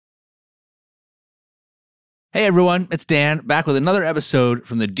Hey everyone, it's Dan, back with another episode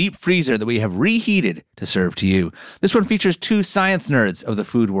from the deep freezer that we have reheated to serve to you. This one features two science nerds of the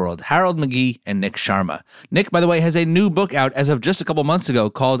food world, Harold McGee and Nick Sharma. Nick, by the way, has a new book out as of just a couple months ago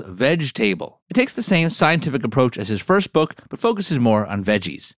called Veg Table. It takes the same scientific approach as his first book, but focuses more on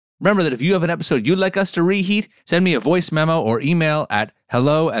veggies. Remember that if you have an episode you'd like us to reheat, send me a voice memo or email at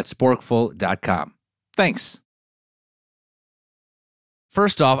hello@sporkful.com. Thanks.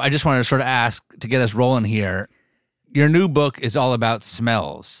 First off, I just wanted to sort of ask, to get us rolling here, your new book is all about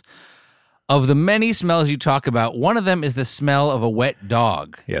smells. Of the many smells you talk about, one of them is the smell of a wet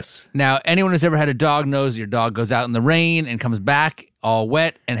dog. Yes. Now, anyone who's ever had a dog knows your dog goes out in the rain and comes back all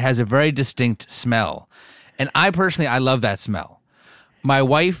wet and has a very distinct smell. And I love that smell. My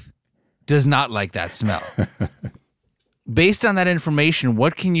wife does not like that smell. Based on that information,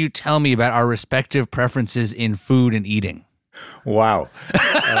 what can you tell me about our respective preferences in food and eating? Wow.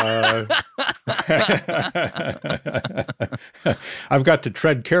 I've got to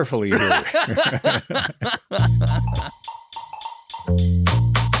tread carefully here.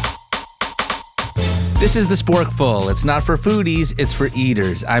 This is The Sporkful. It's not for foodies, it's for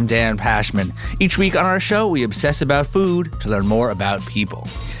eaters. I'm Dan Pashman. Each week on our show, we obsess about food to learn more about people.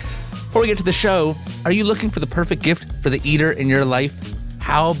 Before we get to the show, are you looking for the perfect gift for the eater in your life?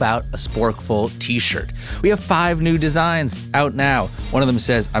 How about a Sporkful t-shirt? We have 5 new designs out now. One of them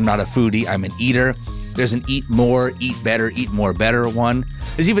says, I'm not a foodie, I'm an eater. There's an eat more, eat better, eat more better one.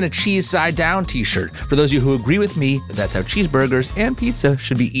 There's even a cheese side down t-shirt for those of you who agree with me that that's how cheeseburgers and pizza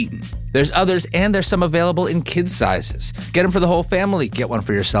should be eaten. There's others, and there's some available in kids sizes. Get them for the whole family. Get one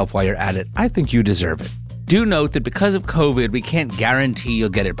for yourself while you're at it. I think you deserve it. Do note that because of COVID, we can't guarantee you'll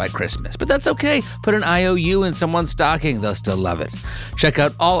get it by Christmas, but that's okay. Put an IOU in someone's stocking. They'll still love it. Check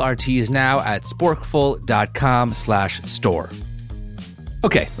out all our teas now at sporkful.com/store.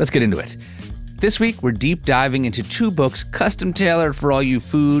 Okay, let's get into it. This week, we're deep diving into 2 books custom tailored for all you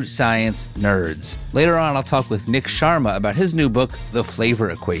food science nerds. Later on, I'll talk with Nick Sharma about his new book, The Flavor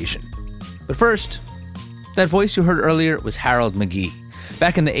Equation. But first, that voice you heard earlier was Harold McGee.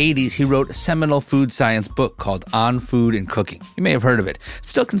 Back in the 80s, he wrote a seminal food science book called On Food and Cooking. You may have heard of it.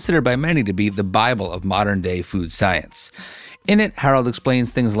 It's still considered by many to be the Bible of modern-day food science. In it, Harold explains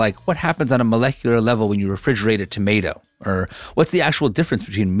things like what happens on a molecular level when you refrigerate a tomato, or what's the actual difference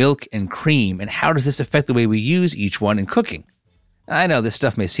between milk and cream, and how does this affect the way we use each one in cooking. I know this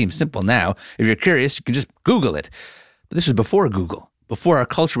stuff may seem simple now. If you're curious, you can just Google it. But this was before Google, before our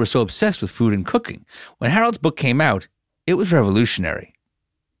culture was so obsessed with food and cooking. When Harold's book came out, it was revolutionary.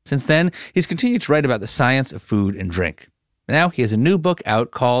 Since then, he's continued to write about the science of food and drink. Now he has a new book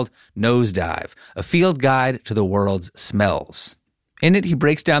out called Nosedive, a field guide to the world's smells. In it, he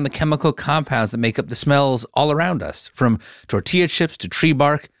breaks down the chemical compounds that make up the smells all around us, from tortilla chips to tree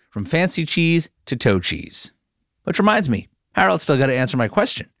bark, from fancy cheese to toe cheese. Which reminds me, Harold's still got to answer my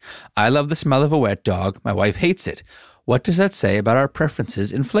question. I love the smell of a wet dog. My wife hates it. What does that say about our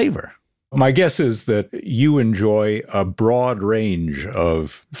preferences in flavor? My guess is that you enjoy a broad range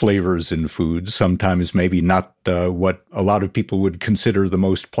of flavors in foods, sometimes maybe not what a lot of people would consider the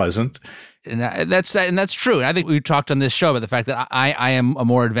most pleasant. And that's true. And I think we talked on this show about the fact that I am a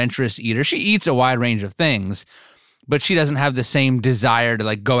more adventurous eater. She eats a wide range of things, but she doesn't have the same desire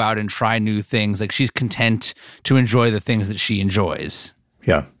to go out and try new things. She's content to enjoy the things that she enjoys.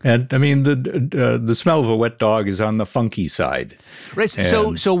 Yeah. And I mean, the smell of a wet dog is on the funky side. Right.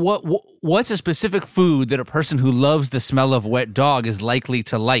 And so what's a specific food that a person who loves the smell of a wet dog is likely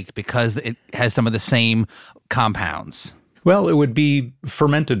to like because it has some of the same compounds? Well, it would be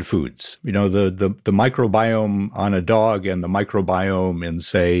fermented foods. You know, the microbiome on a dog and the microbiome in,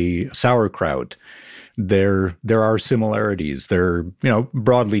 say, sauerkraut. There are similarities. They're,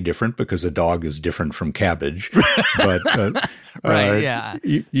 broadly different because a dog is different from cabbage. But right, yeah.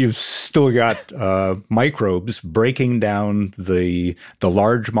 You've still got microbes breaking down the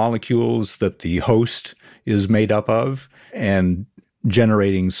large molecules that the host is made up of and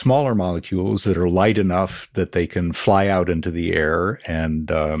generating smaller molecules that are light enough that they can fly out into the air and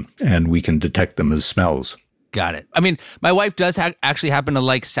we can detect them as smells. Got it. I mean, my wife does actually happen to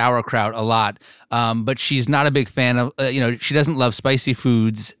like sauerkraut a lot, but she's not a big fan of, she doesn't love spicy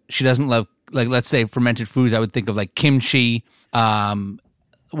foods. She doesn't love, let's say fermented foods. I would think of kimchi.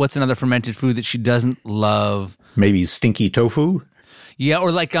 What's another fermented food that she doesn't love? Maybe stinky tofu? Yeah,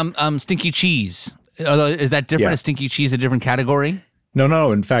 or stinky cheese. Is that different? Yeah. Is stinky cheese a different category?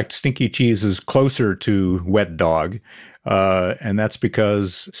 No. In fact, stinky cheese is closer to wet dog. And that's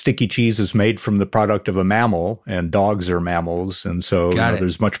because stinky cheese is made from the product of a mammal, and dogs are mammals. And so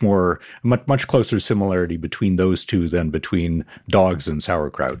there's much closer similarity between those two than between dogs and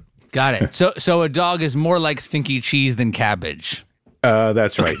sauerkraut. Got it. So a dog is more like stinky cheese than cabbage.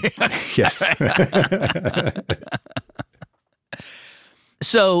 That's right. Yes.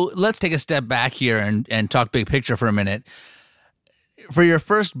 So let's take a step back here and talk big picture for a minute. For your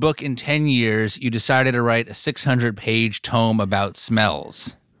first book in 10 years, you decided to write a 600-page tome about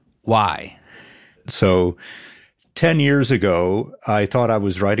smells. Why? So 10 years ago, I thought I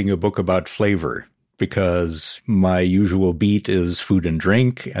was writing a book about flavor because my usual beat is food and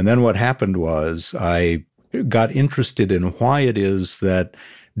drink. And then what happened was I got interested in why it is that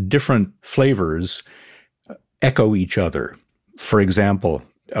different flavors echo each other. For example,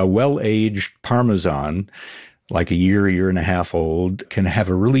 a well-aged Parmesan, like a year and a half old, can have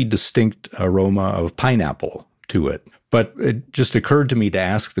a really distinct aroma of pineapple to it. But it just occurred to me to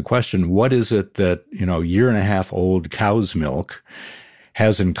ask the question, what is it that, year and a half old cow's milk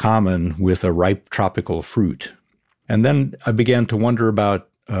has in common with a ripe tropical fruit? And then I began to wonder about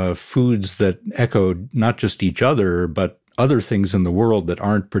foods that echoed not just each other, but other things in the world that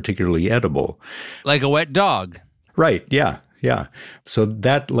aren't particularly edible. Like a wet dog. Right, yeah. Yeah. So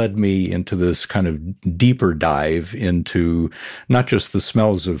that led me into this kind of deeper dive into not just the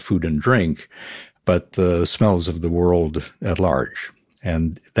smells of food and drink, but the smells of the world at large.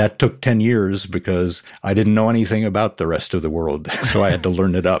 And that took 10 years because I didn't know anything about the rest of the world. So I had to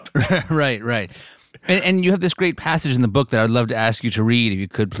learn it up. Right. And you have this great passage in the book that I'd love to ask you to read, if you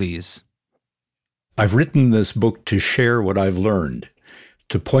could, please. I've written this book to share what I've learned,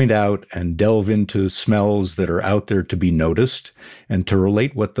 to point out and delve into smells that are out there to be noticed, and to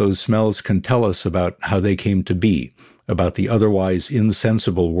relate what those smells can tell us about how they came to be, about the otherwise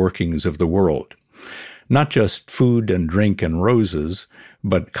insensible workings of the world. Not just food and drink and roses,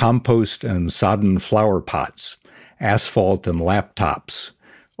 but compost and sodden flower pots, asphalt and laptops,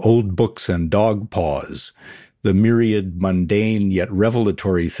 old books and dog paws, the myriad mundane yet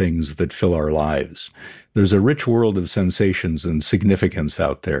revelatory things that fill our lives. There's a rich world of sensations and significance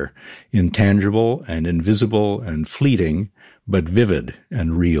out there, intangible and invisible and fleeting, but vivid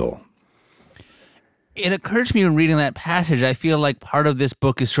and real. It occurred to me when reading that passage, I feel like part of this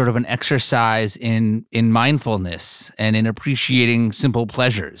book is sort of an exercise in mindfulness and in appreciating simple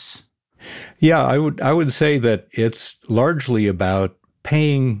pleasures. Yeah, I would say that it's largely about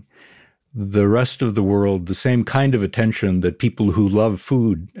paying the rest of the world the same kind of attention that people who love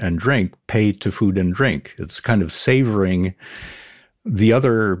food and drink pay to food and drink. It's kind of savoring the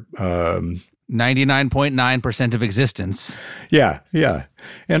other 99.9% of existence. Yeah.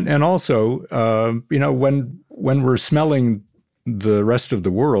 And also, when we're smelling the rest of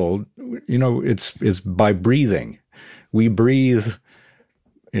the world, it's by breathing. We breathe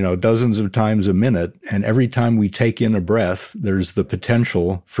dozens of times a minute, and every time we take in a breath, there's the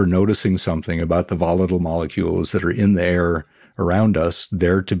potential for noticing something about the volatile molecules that are in the air around us,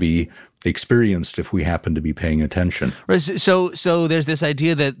 there to be experienced if we happen to be paying attention. Right. So there's this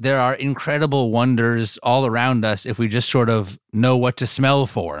idea that there are incredible wonders all around us if we just sort of know what to smell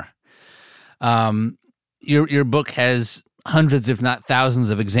for. Your book has hundreds, if not thousands,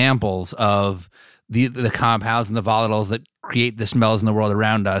 of examples of the compounds and the volatiles that create the smells in the world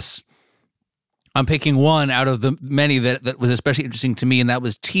around us. I'm picking one out of the many that was especially interesting to me, and that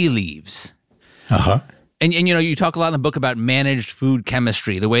was tea leaves. Uh-huh. And you talk a lot in the book about managed food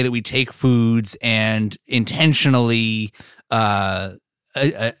chemistry, the way that we take foods and intentionally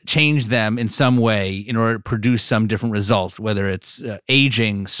change them in some way in order to produce some different result, whether it's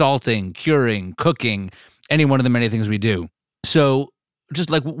aging, salting, curing, cooking, any one of the many things we do. So just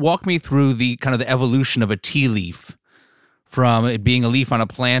walk me through the kind of the evolution of a tea leaf from it being a leaf on a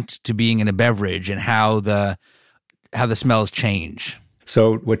plant to being in a beverage, and how the smells change.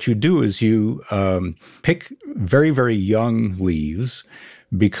 So what you do is you pick very, very young leaves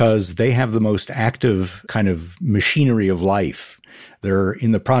because they have the most active kind of machinery of life. They're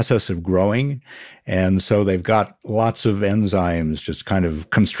in the process of growing, and so they've got lots of enzymes just kind of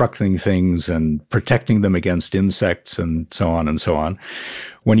constructing things and protecting them against insects and so on and so on.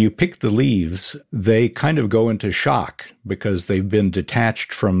 When you pick the leaves, they kind of go into shock because they've been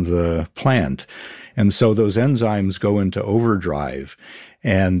detached from the plant. And so those enzymes go into overdrive.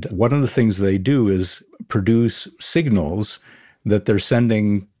 And one of the things they do is produce signals that they're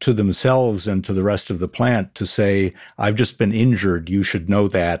sending to themselves and to the rest of the plant to say, I've just been injured, you should know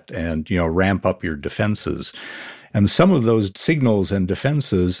that, and, ramp up your defenses. And some of those signals and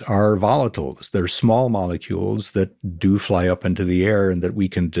defenses are volatiles. They're small molecules that do fly up into the air and that we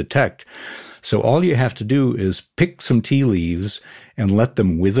can detect. So all you have to do is pick some tea leaves and let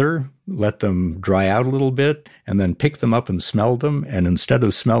them wither, let them dry out a little bit, and then pick them up and smell them. And instead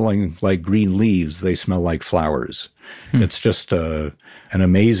of smelling like green leaves, they smell like flowers. It's just an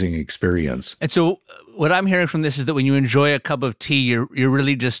amazing experience. And so what I'm hearing from this is that when you enjoy a cup of tea, you're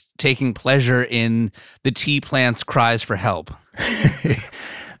really just taking pleasure in the tea plant's cries for help.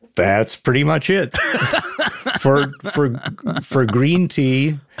 That's pretty much it. For green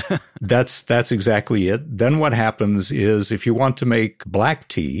tea, that's exactly it. Then what happens is if you want to make black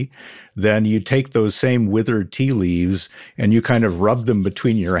tea, then you take those same withered tea leaves and you kind of rub them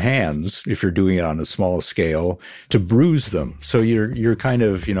between your hands, if you're doing it on a small scale, to bruise them. So you're kind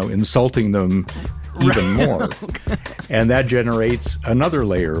of, insulting them even more. And that generates another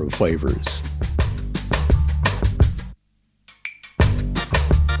layer of flavors.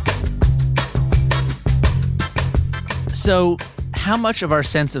 So how much of our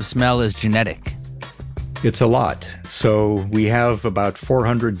sense of smell is genetic? It's a lot. So we have about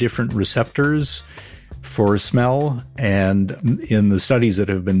 400 different receptors for smell. And in the studies that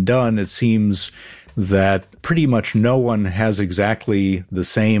have been done, it seems that pretty much no one has exactly the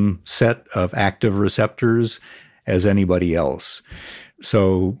same set of active receptors as anybody else.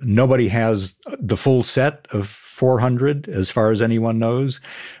 So nobody has the full set of 400 as far as anyone knows,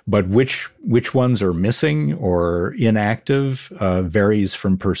 but which ones are missing or inactive varies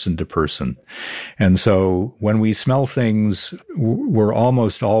from person to person. And so when we smell things, we're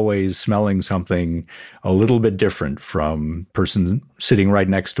almost always smelling something a little bit different from person sitting right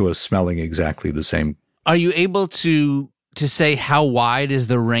next to us smelling exactly the same. Are you able to say how wide is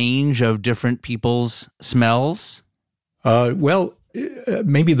the range of different people's smells?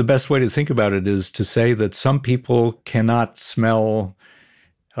 Maybe the best way to think about it is to say that some people cannot smell,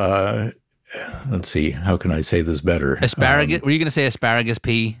 let's see, how can I say this better? Asparagus? Were you going to say asparagus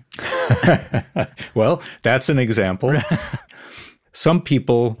pea? Well, that's an example. Some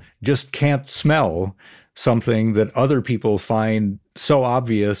people just can't smell something that other people find so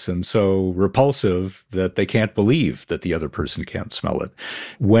obvious and so repulsive that they can't believe that the other person can't smell it.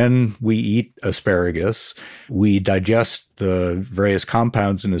 When we eat asparagus, we digest the various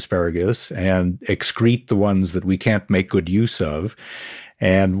compounds in asparagus and excrete the ones that we can't make good use of.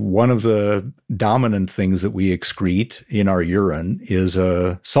 And one of the dominant things that we excrete in our urine is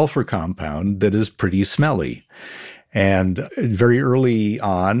a sulfur compound that is pretty smelly. And very early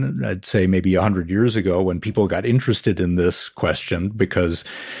on, I'd say maybe 100 years ago, when people got interested in this question, because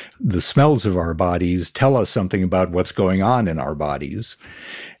the smells of our bodies tell us something about what's going on in our bodies.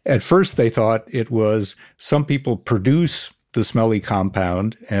 At first, they thought it was some people produce the smelly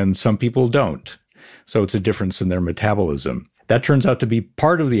compound and some people don't. So it's a difference in their metabolism. That turns out to be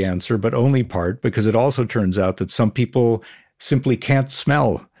part of the answer, but only part, because it also turns out that some people simply can't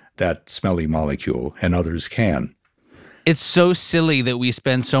smell that smelly molecule and others can. It's so silly that we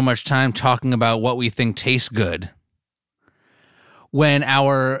spend so much time talking about what we think tastes good when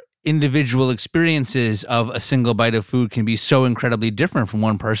our individual experiences of a single bite of food can be so incredibly different from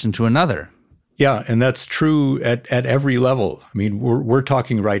one person to another. Yeah, and that's true at every level. I mean, we're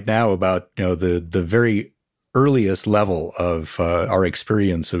talking right now about the very earliest level of our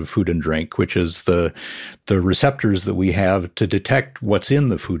experience of food and drink, which is the receptors that we have to detect what's in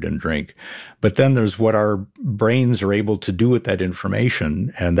the food and drink. But then there's what our brains are able to do with that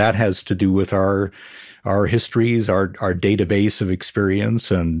information, and that has to do with our histories, our database of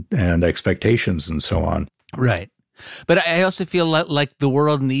experience and expectations and so on. Right. But I also feel like the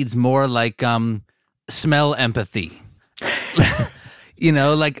world needs more like smell empathy.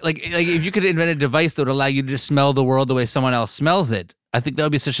 Like if you could invent a device that would allow you to just smell the world the way someone else smells it, I think that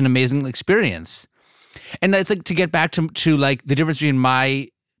would be such an amazing experience. And it's like to get back to like the difference between my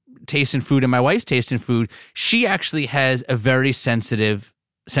taste in food and my wife's taste in food. She actually has a very sensitive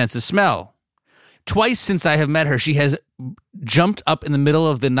sense of smell. Twice since I have met her, she has jumped up in the middle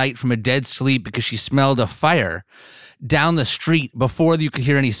of the night from a dead sleep because she smelled a fire down the street before you could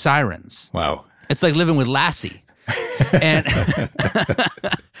hear any sirens. Wow. It's like living with Lassie. And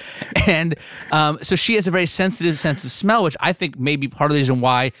so she has a very sensitive sense of smell, which I think may be part of the reason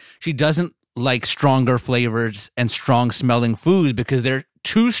why she doesn't like stronger flavors and strong smelling foods, because they're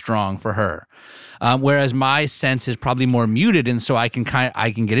too strong for her. Whereas my sense is probably more muted, and so I can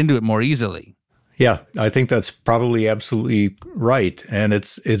get into it more easily. Yeah, I think that's probably absolutely right. And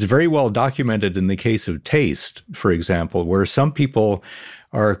it's very well documented in the case of taste, for example, where some people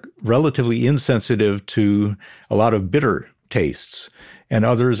are relatively insensitive to a lot of bitter tastes. and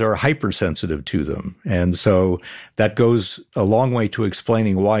others are hypersensitive to them. And so that goes a long way to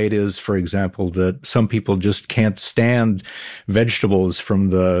explaining why it is, for example, that some people just can't stand vegetables from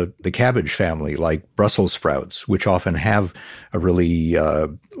the cabbage family, like Brussels sprouts, which often have a really a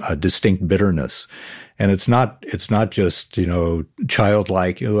distinct bitterness. And it's not just,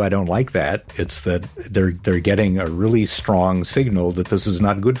 childlike, oh, I don't like that. It's that they're getting a really strong signal that this is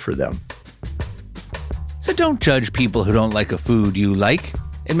not good for them. So don't judge people who don't like a food you like.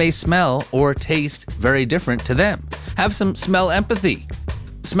 It may smell or taste very different to them. Have some smell empathy.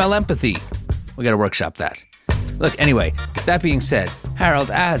 Smell empathy. We got to workshop that. Look, anyway, that being said,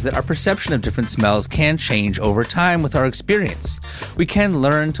 Harold adds that our perception of different smells can change over time with our experience. We can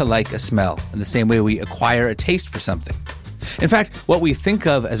learn to like a smell in the same way we acquire a taste for something. In fact, what we think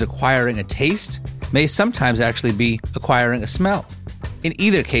of as acquiring a taste may sometimes actually be acquiring a smell. In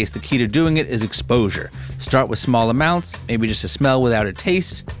either case, the key to doing it is exposure. Start with small amounts, maybe just a smell without a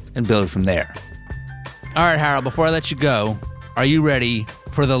taste, and build from there. All right, Harold, before I let you go, are you ready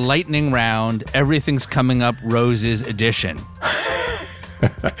for the lightning round, Everything's Coming Up Roses edition?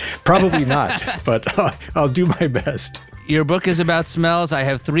 Probably not, but I'll do my best. Your book is about smells. I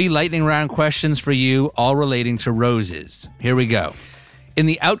have 3 lightning round questions for you, all relating to roses. Here we go. In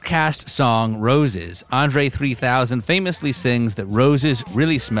the Outkast song Roses, Andre 3000 famously sings that roses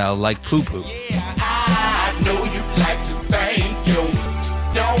really smell like poo-poo. Yeah, I know you'd like to thank you.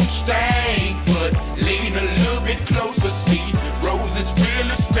 Don't stay, but lean a little bit closer. See, roses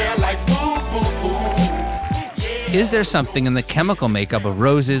really smell like poo-poo. Yeah. Is there something in the chemical makeup of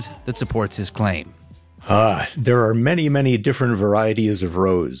roses that supports his claim? There are many, many different varieties of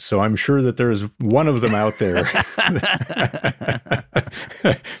rose, so I'm sure that there's one of them out there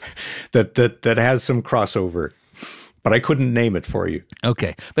that has some crossover, but I couldn't name it for you.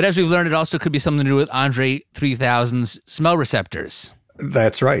 Okay, but as we've learned, it also could be something to do with Andre 3000's smell receptors.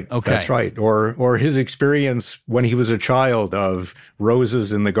 That's right. Okay. That's right. Or his experience when he was a child of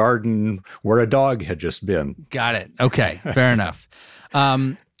roses in the garden where a dog had just been. Got it. Okay, fair enough.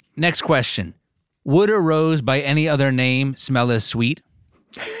 Next question. Would a rose by any other name smell as sweet?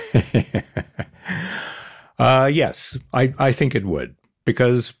 Yes, I think it would,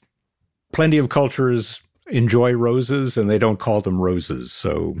 because plenty of cultures enjoy roses and they don't call them roses.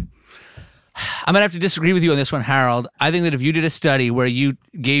 So I'm going to have to disagree with you on this one, Harold. I think that if you did a study where you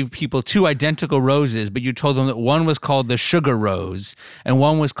gave people 2 identical roses, but you told them that one was called the sugar rose and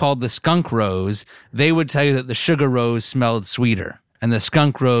one was called the skunk rose, they would tell you that the sugar rose smelled sweeter and the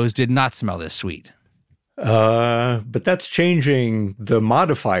skunk rose did not smell as sweet. But that's changing the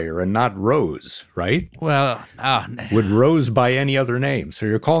modifier and not rose, right? Well, Would rose by any other name? So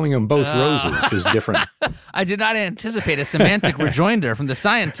you're calling them both roses, which is different. I did not anticipate a semantic rejoinder from the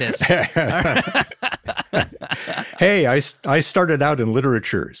scientist. Hey, I started out in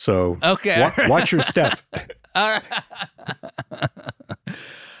literature, so okay. Watch your step. All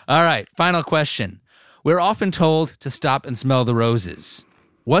right, final question. We're often told to stop and smell the roses.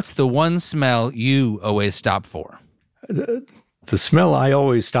 What's the one smell you always stop for? The smell I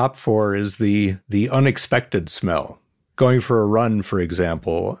always stop for is the unexpected smell. Going for a run, for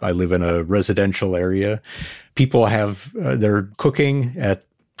example, I live in a residential area. People have, they're cooking at,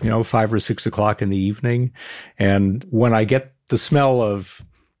 5 or 6 o'clock in the evening. And when I get the smell of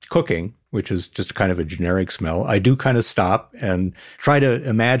cooking, which is just kind of a generic smell, I do kind of stop and try to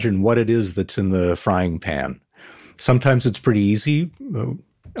imagine what it is that's in the frying pan. Sometimes it's pretty easy.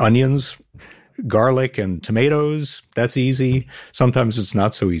 Onions, garlic, and tomatoes, that's easy. Sometimes it's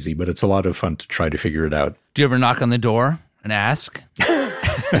not so easy, but it's a lot of fun to try to figure it out. Do you ever knock on the door and ask?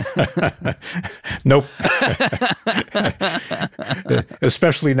 Nope.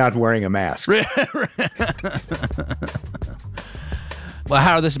 Especially not wearing a mask. Well,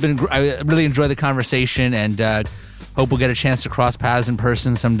 Howard, this has been, I really enjoyed the conversation and hope we'll get a chance to cross paths in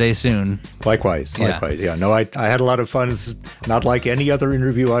person someday soon. Likewise. Yeah. No, I had a lot of fun. It's not like any other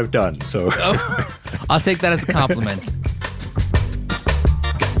interview I've done. So I'll take that as a compliment.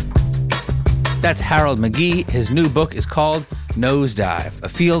 That's Harold McGee. His new book is called Nosedive, a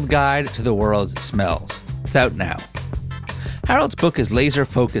field guide to the world's smells. It's out now. Harold's book is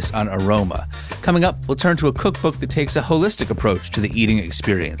laser-focused on aroma. Coming up, we'll turn to a cookbook that takes a holistic approach to the eating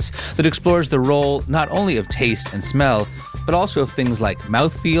experience, that explores the role not only of taste and smell, but also of things like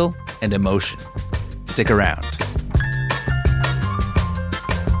mouthfeel and emotion. Stick around.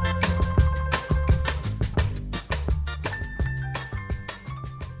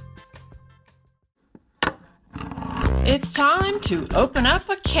 It's time to open up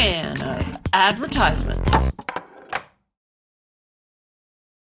a can of advertisements.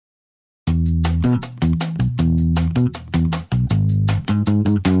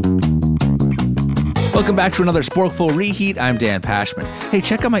 Welcome back to another Sporkful Reheat. I'm Dan Pashman. Hey,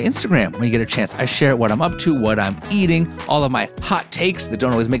 check out my Instagram when you get a chance. I share what I'm up to, what I'm eating, all of my hot takes that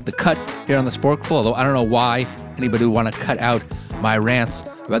don't always make the cut here on the Sporkful, although I don't know why anybody would want to cut out my rants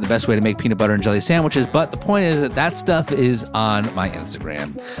about the best way to make peanut butter and jelly sandwiches, but the point is that stuff is on my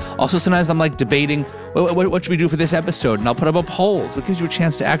Instagram. Also, sometimes I'm like debating, what should we do for this episode? And I'll put up a poll, so it gives you a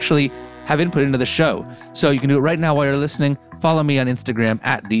chance to actually have input into the show. So you can do it right now while you're listening. Follow me on Instagram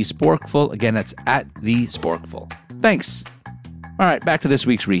at @TheSporkful. Again, that's at @TheSporkful. Thanks. All right, back to this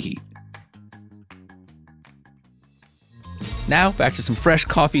week's Reheat. Now, back to some fresh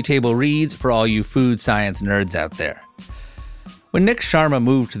coffee table reads for all you food science nerds out there. When Nick Sharma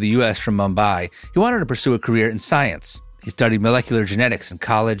moved to the U.S. from Mumbai, he wanted to pursue a career in science. He studied molecular genetics in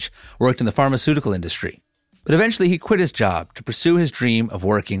college, worked in the pharmaceutical industry. But eventually he quit his job to pursue his dream of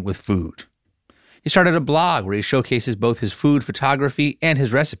working with food. He started a blog where he showcases both his food photography and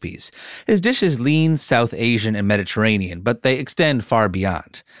his recipes. His dishes lean South Asian and Mediterranean, but they extend far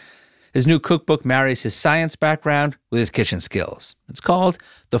beyond. His new cookbook marries his science background with his kitchen skills. It's called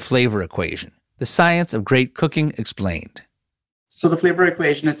The Flavor Equation, The Science of Great Cooking Explained. So the flavor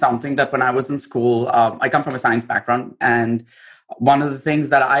equation is something that when I was in school, I come from a science background, and one of the things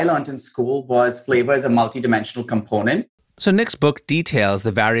that I learned in school was flavor is a multidimensional component. So Nick's book details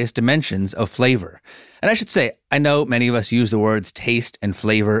the various dimensions of flavor. And I should say, I know many of us use the words taste and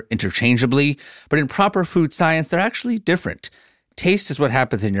flavor interchangeably, but in proper food science, they're actually different. Taste is what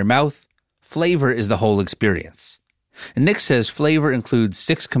happens in your mouth. Flavor is the whole experience. And Nick says flavor includes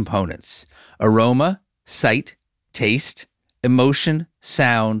 6 components: aroma, sight, taste, emotion,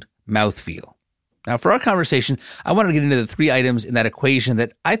 sound, mouthfeel. Now, for our conversation, I want to get into the 3 items in that equation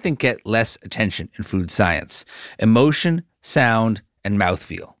that I think get less attention in food science: emotion, sound, and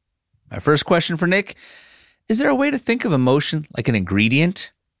mouthfeel. My first question for Nick: is there a way to think of emotion like an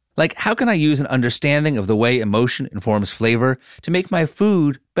ingredient? Like, how can I use an understanding of the way emotion informs flavor to make my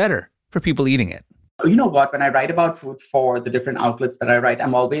food better for people eating it? You know what? When I write about food for the different outlets that I write,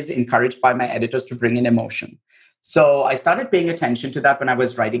 I'm always encouraged by my editors to bring in emotion. So I started paying attention to that when I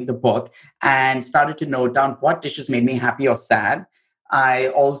was writing the book and started to note down what dishes made me happy or sad. I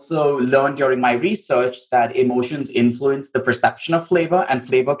also learned during my research that emotions influence the perception of flavor, and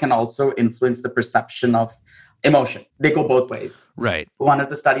flavor can also influence the perception of emotion. They go both ways. Right. One of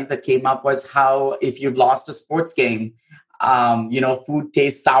the studies that came up was how if you've lost a sports game, food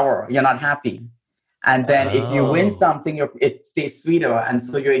tastes sour. You're not happy. And then if you win something, it stays sweeter. And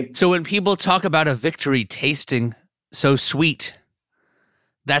so when people talk about a victory tasting so sweet,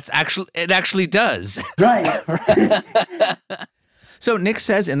 it actually does. Right. So Nick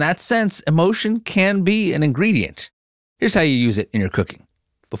says, in that sense, emotion can be an ingredient. Here's how you use it in your cooking.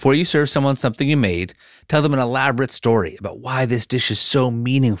 Before you serve someone something you made, tell them an elaborate story about why this dish is so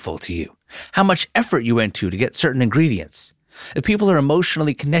meaningful to you, how much effort you went to get certain ingredients. If people are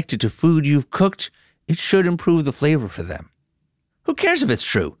emotionally connected to food you've cooked, it should improve the flavor for them. Who cares if it's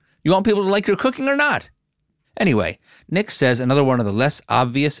true? You want people to like your cooking or not? Anyway, Nick says another one of the less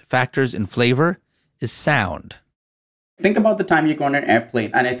obvious factors in flavor is sound. Think about the time you go on an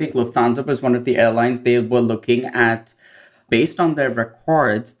airplane, and I think Lufthansa was one of the airlines they were looking at, based on their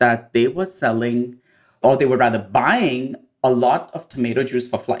records, that they were selling, or they were rather buying, a lot of tomato juice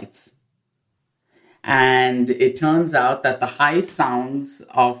for flights. And it turns out that the high sounds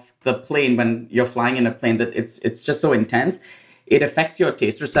of the plane, when you're flying in a plane, that it's just so intense, it affects your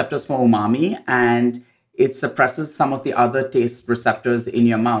taste receptors for umami, and it suppresses some of the other taste receptors in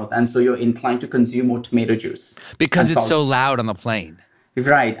your mouth. And so you're inclined to consume more tomato juice. Because it's so loud on the plane.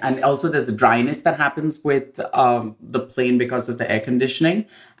 Right. And also there's a dryness that happens with the plane because of the air conditioning.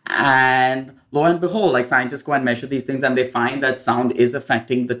 And lo and behold, like scientists go and measure these things and they find that sound is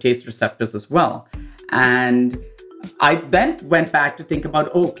affecting the taste receptors as well. And I then went back to think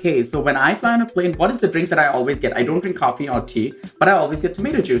about, okay, so when I fly on a plane, what is the drink that I always get? I don't drink coffee or tea, but I always get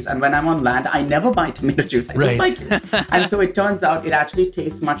tomato juice. And when I'm on land, I never buy tomato juice. I don't like it. And so it turns out it actually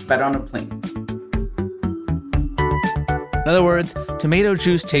tastes much better on a plane. In other words, tomato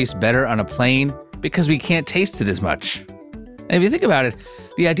juice tastes better on a plane because we can't taste it as much. And if you think about it,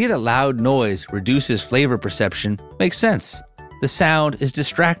 the idea that loud noise reduces flavor perception makes sense. The sound is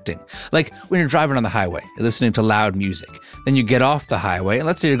distracting. Like when you're driving on the highway, you're listening to loud music. Then you get off the highway, and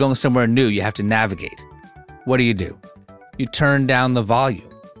let's say you're going somewhere new, you have to navigate. What do? You turn down the volume.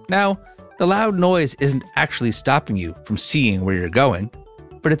 Now, the loud noise isn't actually stopping you from seeing where you're going,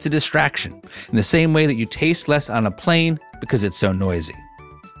 but it's a distraction, in the same way that you taste less on a plane because it's so noisy.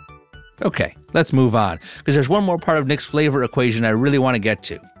 Okay, let's move on, because there's one more part of Nick's flavor equation I really want to get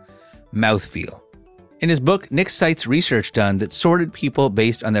to: mouthfeel. In his book, Nick cites research done that sorted people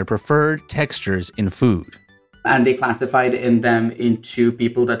based on their preferred textures in food. And they classified them into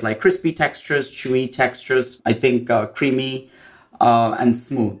people that like crispy textures, chewy textures, I think creamy and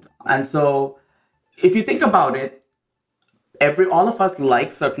smooth. And so if you think about it, all of us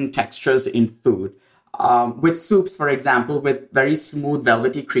like certain textures in food. With soups, for example, with very smooth,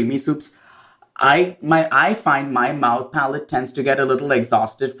 velvety, creamy soups, I find my mouth palate tends to get a little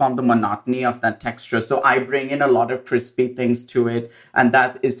exhausted from the monotony of that texture. So I bring in a lot of crispy things to it, and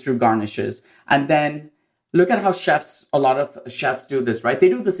that is through garnishes. And then look at how a lot of chefs do this, right? They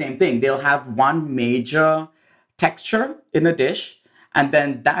do the same thing. They'll have one major texture in a dish, and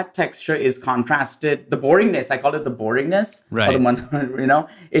then that texture is contrasted. The boringness, I call it the boringness. Right. Or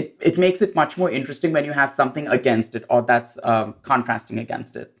it makes it much more interesting when you have something against it, or that's contrasting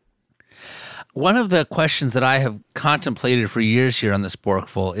against it. One of the questions that I have contemplated for years here on the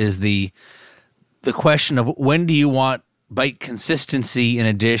Sporkful is the question of when do you want bite consistency in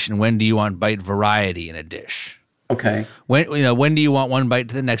a dish and when do you want bite variety in a dish? Okay. When do you want one bite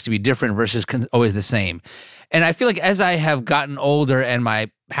to the next to be different versus always the same? And I feel like as I have gotten older and my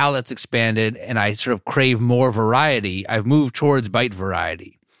palate's expanded and I sort of crave more variety, I've moved towards bite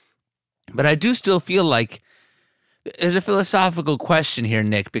variety. But I do still feel like there's a philosophical question here,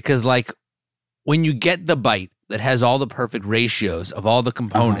 Nick, because like when you get the bite that has all the perfect ratios of all the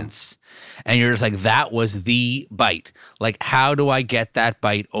components, and you're just like, that was the bite. Like, how do I get that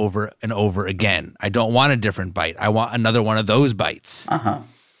bite over and over again? I don't want a different bite. I want another one of those bites.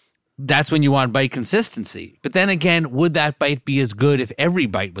 That's when you want bite consistency. But then again, would that bite be as good if every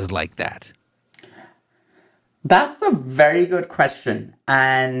bite was like that? That's a very good question.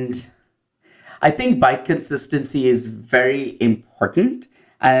 And I think bite consistency is very important.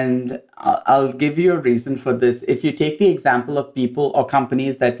 And I'll give you a reason for this. If you take the example of people or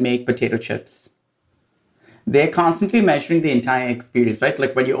companies that make potato chips, they're constantly measuring the entire experience, right?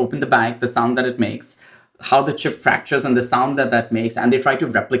 Like when you open the bag, the sound that it makes, how the chip fractures and the sound that makes, and they try to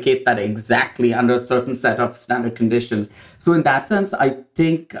replicate that exactly under a certain set of standard conditions. So in that sense, I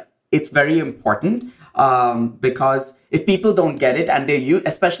think it's very important because if people don't get it, and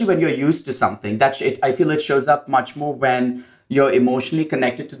especially when you're used to something, I feel it shows up much more when you're emotionally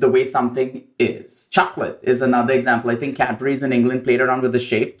connected to the way something is. Chocolate is another example. I think Cadbury's in England played around with the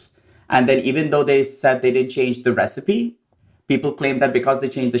shapes. And then even though they said they didn't change the recipe, people claim that because they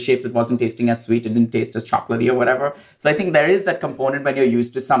changed the shape, it wasn't tasting as sweet, it didn't taste as chocolatey or whatever. So I think there is that component when you're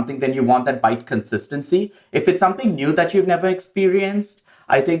used to something, then you want that bite consistency. If it's something new that you've never experienced,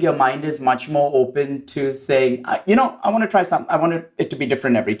 I think your mind is much more open to saying, I want to try something. I want it to be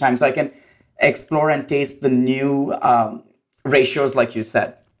different every time. So I can explore and taste the new ratios, like you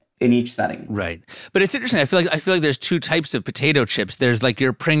said, in each setting. Right. But it's interesting. I feel like there's two types of potato chips. There's like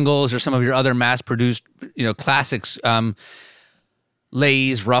your Pringles or some of your other mass-produced, classics,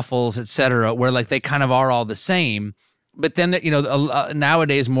 Lay's, Ruffles, etc., where like they kind of are all the same. But then,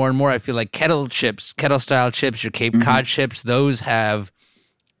 nowadays more and more, I feel like kettle-style chips, your Cape Cod chips, those have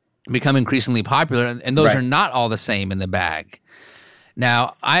become increasingly popular, and those are not all the same in the bag.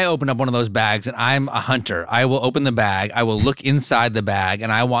 Now, I open up one of those bags, and I'm a hunter. I will open the bag, I will look inside the bag,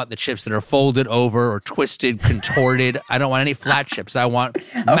 and I want the chips that are folded over or twisted, contorted. I don't want any flat chips. I want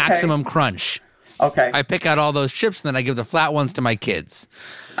maximum crunch. Okay. I pick out all those chips, and then I give the flat ones to my kids.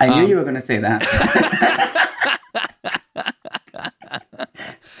 I knew you were going to say that.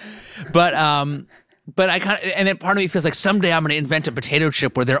 But I and then part of me feels like someday I'm going to invent a potato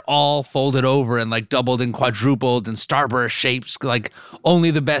chip where they're all folded over and like doubled and quadrupled and starburst shapes, like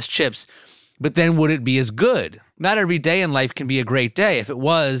only the best chips. But then would it be as good? Not every day in life can be a great day. If it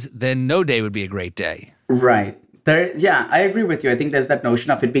was, then no day would be a great day. Right. I agree with you. I think there's that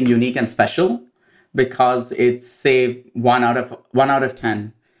notion of it being unique and special because it's, say, 1 out of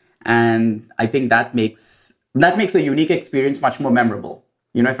 10. And I think that makes a unique experience much more memorable.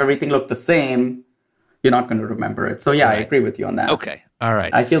 If everything looked the same, you're not going to remember it. So, I agree with you on that. Okay. All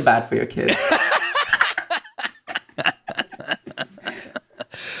right. I feel bad for your kids.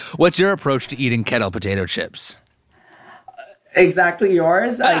 What's your approach to eating kettle potato chips? Exactly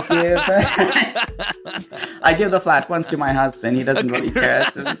yours. I give the flat ones to my husband. He doesn't really care.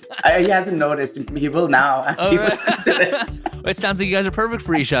 So, he hasn't noticed. He will now after he listens to this. It sounds like you guys are perfect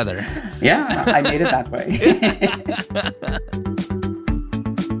for each other. Yeah, I made it that way.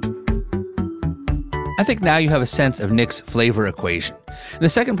 I think now you have a sense of Nick's flavor equation. In the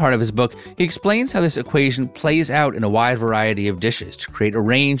second part of his book, he explains how this equation plays out in a wide variety of dishes to create a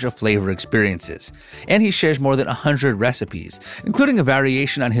range of flavor experiences. And he shares more than 100 recipes, including a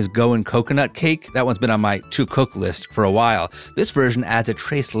variation on his Goan coconut cake. That one's been on my to-cook list for a while. This version adds a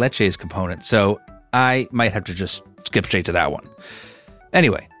tres leches component, so I might have to just skip straight to that one.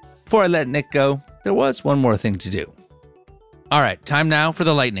 Anyway, before I let Nick go, there was one more thing to do. All right, time now for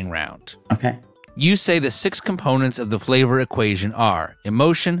the lightning round. Okay. You say the 6 components of the flavor equation are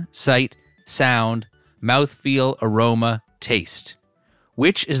emotion, sight, sound, mouthfeel, aroma, taste.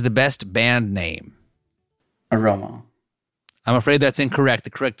 Which is the best band name? Aroma. I'm afraid that's incorrect. The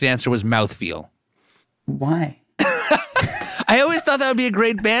correct answer was mouthfeel. Why? I always thought that would be a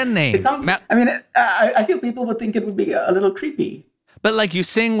great band name. It sounds, I feel people would think it would be a little creepy. But like you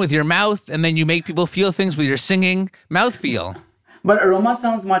sing with your mouth and then you make people feel things with your singing. Mouthfeel. But aroma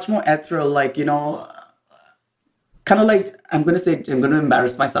sounds much more ethereal, like, kind of like, I'm going to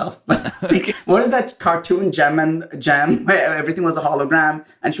embarrass myself. But see, what is that cartoon, Gem, where everything was a hologram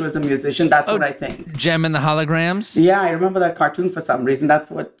and she was a musician? That's what I think. Gem and the Holograms? Yeah, I remember that cartoon for some reason. That's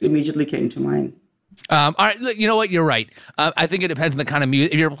what immediately came to mind. All right, look, you know what? You're right. I think it depends on the kind of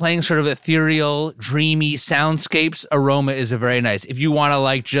music. If you're playing sort of ethereal, dreamy soundscapes, aroma is a very nice. If you want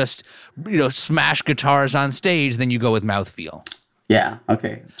to just smash guitars on stage, then you go with mouthfeel. Yeah.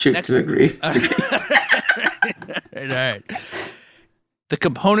 Okay. Choose to agree. All right. The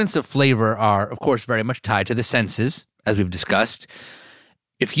components of flavor are, of course, very much tied to the senses, as we've discussed.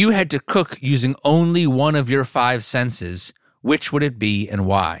 If you had to cook using only one of your 5 senses, which would it be and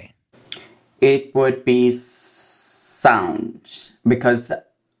why? It would be sound, because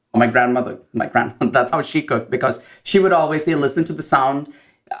my grandmother, that's how she cooked, because she would always say, listen to the sound,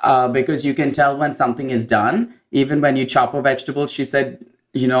 because you can tell when something is done. Even when you chop a vegetable, she said,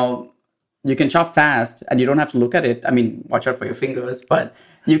 you can chop fast and you don't have to look at it. I mean, watch out for your fingers, but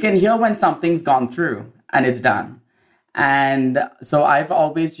you can hear when something's gone through and it's done. And so I've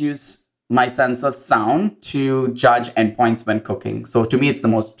always used my sense of sound to judge endpoints when cooking. So to me, it's the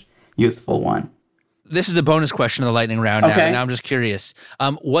most useful one. This is a bonus question of the lightning round now, and I'm just curious.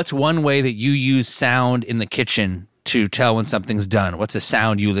 What's one way that you use sound in the kitchen to tell when something's done? What's a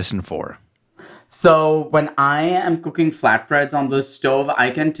sound you listen for? So when I am cooking flatbreads on the stove, I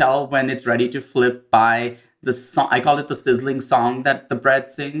can tell when it's ready to flip by the song. I call it the sizzling song that the bread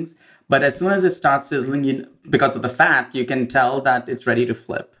sings. But as soon as it starts sizzling, because of the fat, you can tell that it's ready to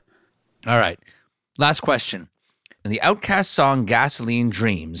flip. All right. Last question. In the Outkast song Gasoline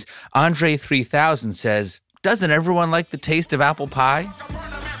Dreams, Andre 3000 says, doesn't everyone like the taste of apple pie?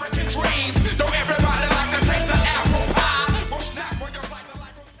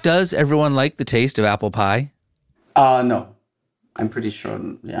 Does everyone like the taste of apple pie? No. I'm pretty sure,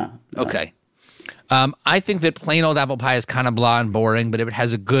 yeah. Okay. I think that plain old apple pie is kind of blah and boring, but if it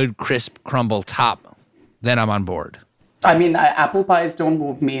has a good, crisp crumble top, then I'm on board. I mean, apple pies don't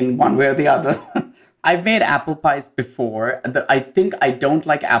move me in one way or the other. I've made apple pies before. I think I don't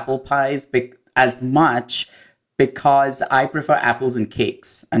like apple pies as much because I prefer apples in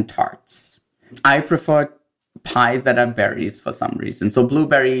cakes and tarts. I prefer pies that have berries for some reason. So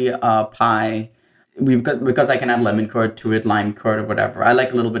blueberry pie, because I can add lemon curd to it, lime curd or whatever. I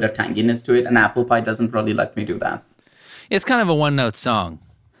like a little bit of tanginess to it, and apple pie doesn't really let me do that. It's kind of a one-note song.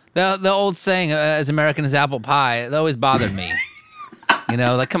 The old saying, as American as apple pie, it always bothered me.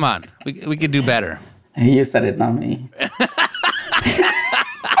 Come on, we could do better. You said it, not me.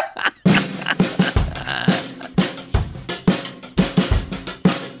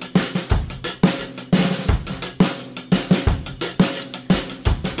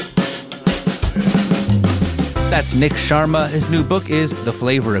 That's Nick Sharma. His new book is The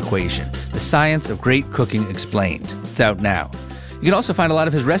Flavor Equation, The Science of Great Cooking Explained. It's out now. You can also find a lot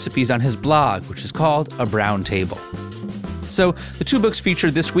of his recipes on his blog, which is called A Brown Table. So the 2 books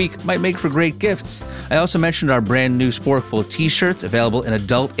featured this week might make for great gifts. I also mentioned our brand new Sporkful t-shirts available in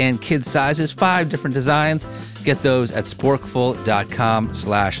adult and kid sizes, 5 different designs. Get those at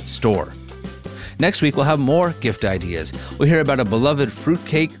sporkful.com/store. Next week, we'll have more gift ideas. We'll hear about a beloved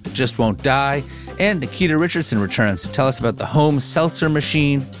fruitcake that just won't die, and Nikita Richardson returns to tell us about the home seltzer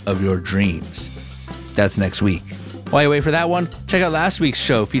machine of your dreams. That's next week. While you wait for that one, check out last week's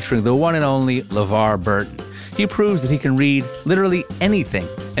show featuring the one and only LeVar Burton. He proves that he can read literally anything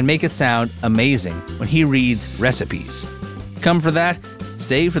and make it sound amazing when he reads recipes. Come for that,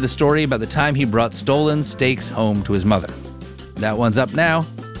 stay for the story about the time he brought stolen steaks home to his mother. That one's up now.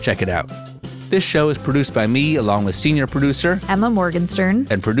 Check it out. This show is produced by me, along with senior producer Emma Morgenstern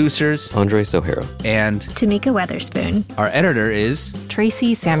and producers Andre Sohero and Tamika Weatherspoon. Our editor is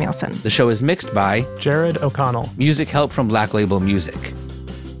Tracy Samuelson. The show is mixed by Jared O'Connell. Music help from Black Label Music.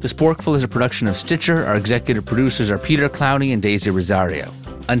 The Sporkful is a production of Stitcher. Our executive producers are Peter Clowney and Daisy Rosario.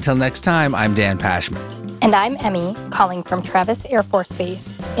 Until next time, I'm Dan Pashman. And I'm Emmy, calling from Travis Air Force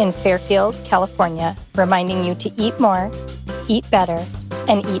Base in Fairfield, California, reminding you to eat more, eat better,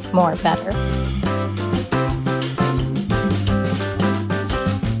 and eat more better.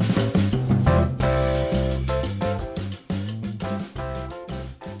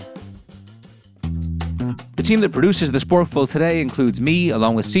 team that produces The Sporkful today includes me,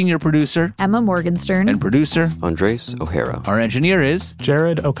 along with senior producer Emma Morgenstern. and producer Andres O'Hara. Our engineer is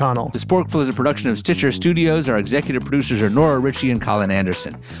Jared O'Connell. The Sporkful is a production of Stitcher Studios. Our executive producers are Nora Ritchie and Colin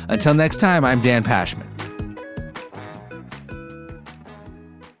Anderson. Until next time, I'm Dan Pashman.